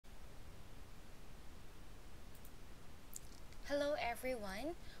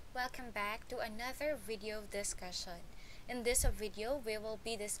everyone. Welcome back to another video discussion. In this video, we will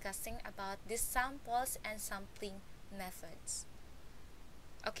be discussing about the samples and sampling methods.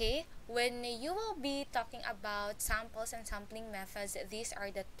 Okay, when you will be talking about samples and sampling methods, these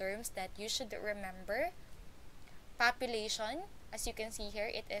are the terms that you should remember. Population, as you can see here,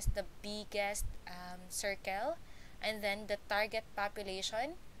 it is the biggest circle, and then the target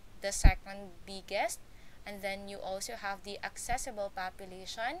population, the second biggest, and then you also have the accessible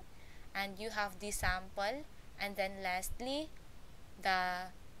population, and you have the sample, and then lastly the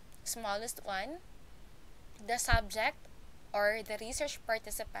smallest one, the subject or the research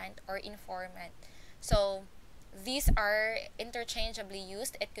participant or informant. So these are interchangeably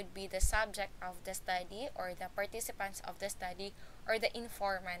used. It could be the subject of the study or the participants of the study or the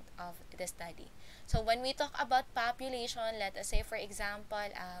informant of the study. So when we talk about population, let us say for example,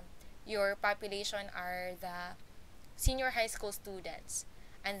 your population are the senior high school students,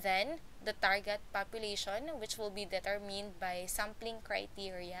 and then the target population, which will be determined by sampling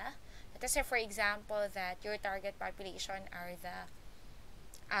criteria. Let us say for example that your target population are the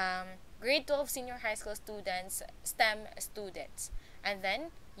grade 12 senior high school students, STEM students, and then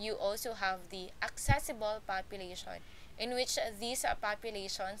you also have the accessible population, in which these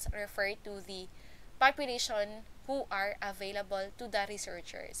populations refer to the population who are available to the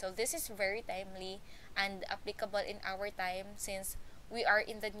researcher. So this is very timely and applicable in our time, since we are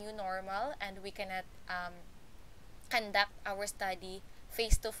in the new normal and we cannot conduct our study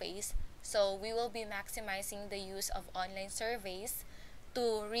face-to-face. So we will be maximizing the use of online surveys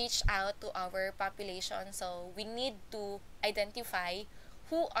to reach out to our population. So we need to identify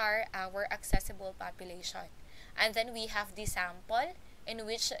who are our accessible population. And then we have the sample, in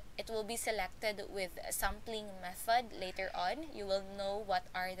which it will be selected with a sampling method. Later on, you will know what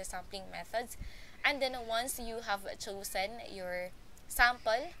are the sampling methods. And then once you have chosen your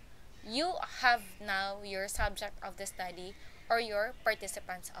sample, you have now your subject of the study or your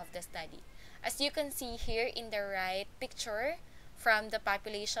participants of the study. As you can see here in the right picture, from the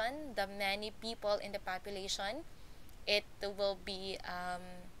population, the many people in the population, it will be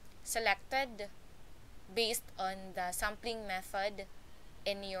selected based on the sampling method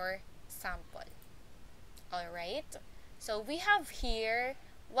in your sample. Alright, so we have here,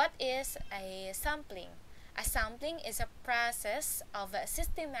 what is a sampling? A sampling is a process of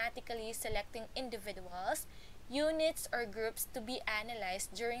systematically selecting individuals, units, or groups to be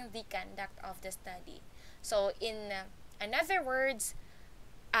analyzed during the conduct of the study. So in other words,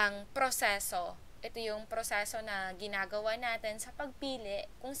 ang proseso, ito yung proseso na ginagawa natin sa pagpili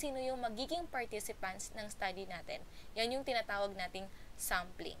kung sino yung magiging participants ng study natin. Yan yung tinatawag nating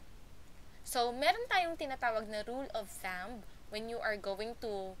sampling. So, meron tayong tinatawag na rule of thumb when you are going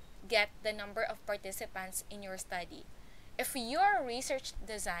to get the number of participants in your study. If your research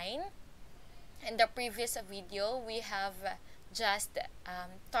design, in the previous video, we have just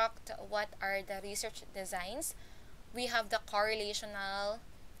talked what are the research designs. We have the correlational,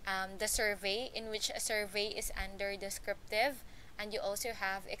 the survey, in which a survey is under descriptive, and you also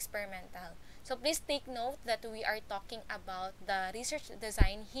have experimental. So please take note that we are talking about the research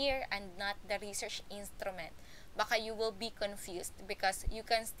design here and not the research instrument. Baka you will be confused because you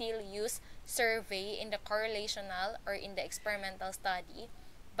can still use survey in the correlational or in the experimental study,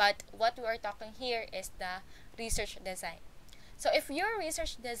 but what we are talking here is the research design. So if your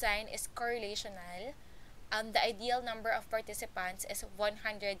research design is correlational, the ideal number of participants is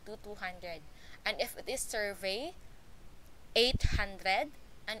 100 to 200. And if it is survey, 800.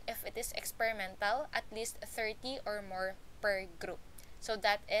 And if it is experimental, at least 30 or more per group. So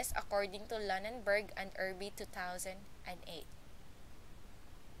that is according to Lunenburg and Irby 2008.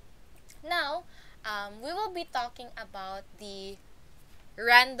 Now, we will be talking about the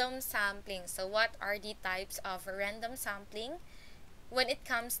random sampling. So what are the types of random sampling when it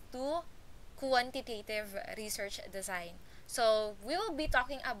comes to quantitative research design? So we will be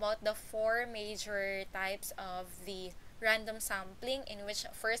talking about the four major types of the random sampling, in which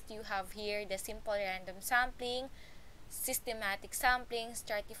first you have here the simple random sampling, systematic sampling,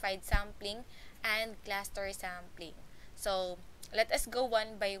 stratified sampling, and cluster sampling. So let us go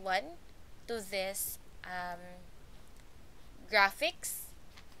one by one to this graphics.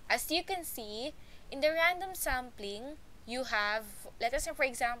 As you can see, in the random sampling, you have, let us say for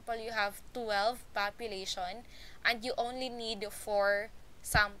example, you have 12 population and you only need 4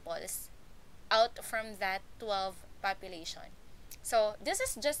 samples out from that 12 population. So this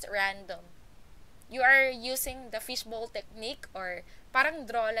is just random. You are using the fishbowl technique, or parang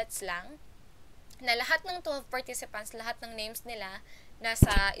drawlets lang, na lahat ng 12 participants, lahat ng names nila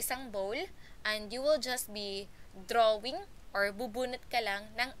nasa isang bowl, and you will just be drawing or bubunot ka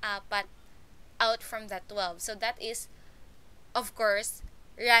lang ng 4 out from that 12. So that is, of course,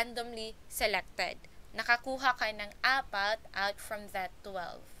 randomly selected. Nakakuha ka ng 4 out from that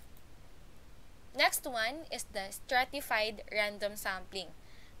 12. Next one is the stratified random sampling.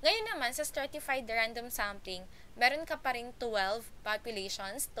 Ngayon naman, sa stratified random sampling, meron ka pa ring 12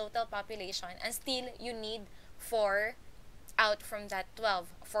 populations, total population, and still you need 4 out from that 12,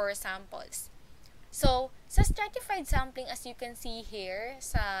 4 samples. So, sa stratified sampling, as you can see here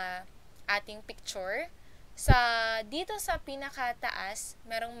sa ating picture, dito sa pinakataas,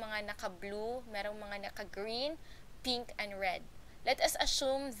 merong mga naka-blue, merong mga naka-green, pink, and red. Let us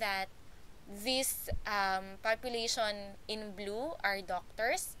assume that this population in blue are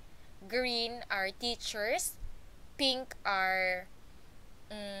doctors, green are teachers, pink are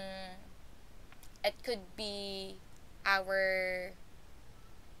it could be our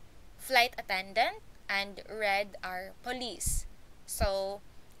flight attendant, and red are police. So,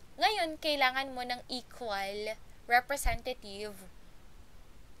 ngayon, kailangan mo ng equal representative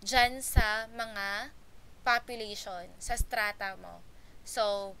dyan sa mga population, sa strata mo.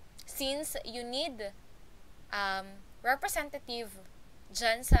 So, since you need representative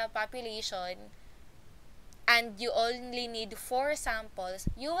dyan sa population and you only need 4 samples,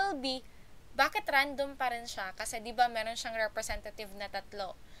 you will be, bakit random pa rin siya? Kasi di ba meron siyang representative na 3.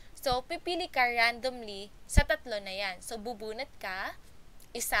 So, pipili ka randomly sa 3 na yan. So, bubunot ka,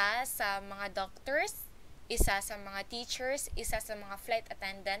 isa sa mga doctors, isa sa mga teachers, isa sa mga flight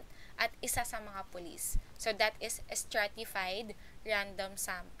attendant, at isa sa mga police. So, that is stratified random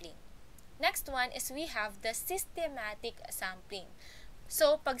sampling. Next one is we have the systematic sampling.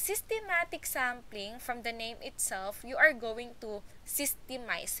 So, pag systematic sampling, from the name itself, you are going to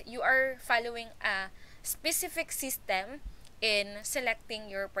systemize. You are following a specific system in selecting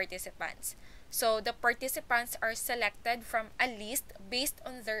your participants. So, the participants are selected from a list based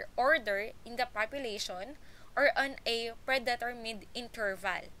on their order in the population or on a predetermined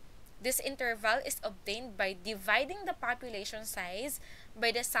interval. This interval is obtained by dividing the population size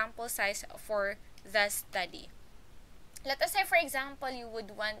by the sample size for the study. Let us say, for example, you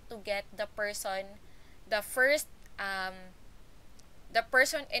would want to get the person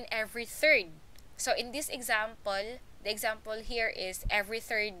in every third. So, in this example, the example here is every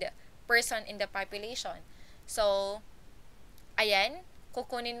third person in the population. So, ayan,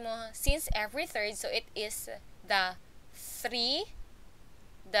 kukunin mo, since every third, so it is the 3,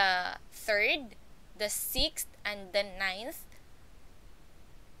 the 3rd, the 6th, and the 9th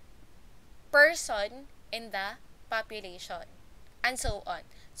person in the population, and so on.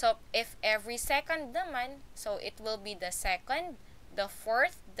 So, if every second naman, so it will be the 2nd, the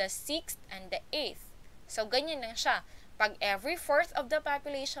 4th, the 6th, and the 8th. So, ganyan lang siya. Pag every 4th of the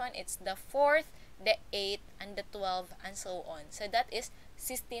population, it's the 4th, the 8th, and the 12th, and so on. So, that is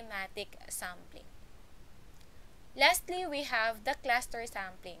systematic sampling. Lastly, we have the cluster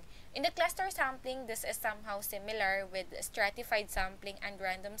sampling. In the cluster sampling, this is somehow similar with stratified sampling and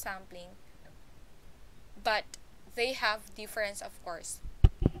random sampling, but they have difference, of course.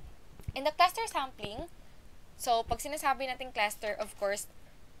 In the cluster sampling, so pag sinasabi natin cluster, of course,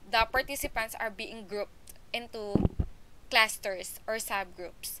 the participants are being grouped into clusters or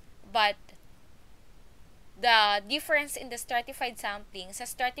subgroups. But the difference in the stratified sampling, sa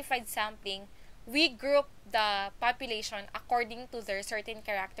stratified sampling, we group the population according to their certain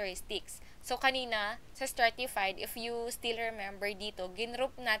characteristics. So, kanina, sa stratified, if you still remember dito,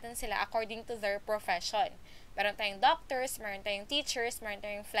 ginroup natin sila according to their profession. Meron tayong doctors, meron tayong teachers, meron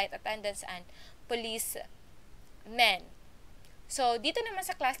tayong flight attendants, and police men. So, dito naman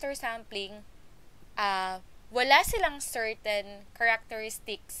sa cluster sampling, wala silang certain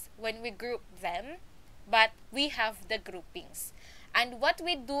characteristics when we group them, but we have the groupings. And what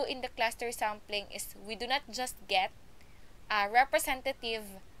we do in the cluster sampling is we do not just get a representative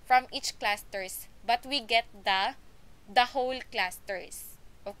from each clusters, but we get the whole clusters.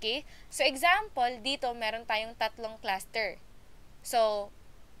 Okay? So, example, dito meron tayong 3 cluster. So,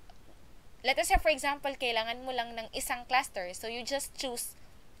 let us say, for example, kailangan mo lang ng isang cluster. So, you just choose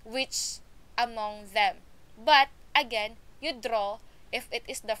which among them. But, again, you draw if it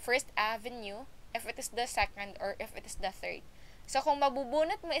is the first avenue, if it is the second, or if it is the third. So, kung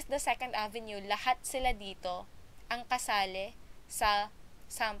mabubunot mo is the second avenue, lahat sila dito ang kasali sa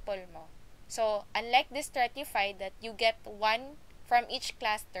sample mo. So, unlike the stratified that you get one from each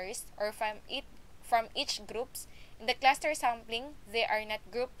clusters or from each groups, in the cluster sampling, they are not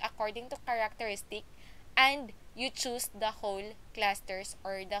grouped according to characteristic and you choose the whole clusters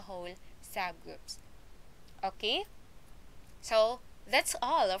or the whole subgroups. Okay? So, that's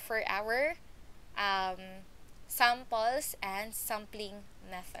all for our samples and sampling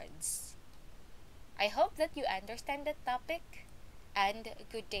methods. I hope that you understand the topic, and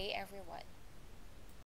good day everyone.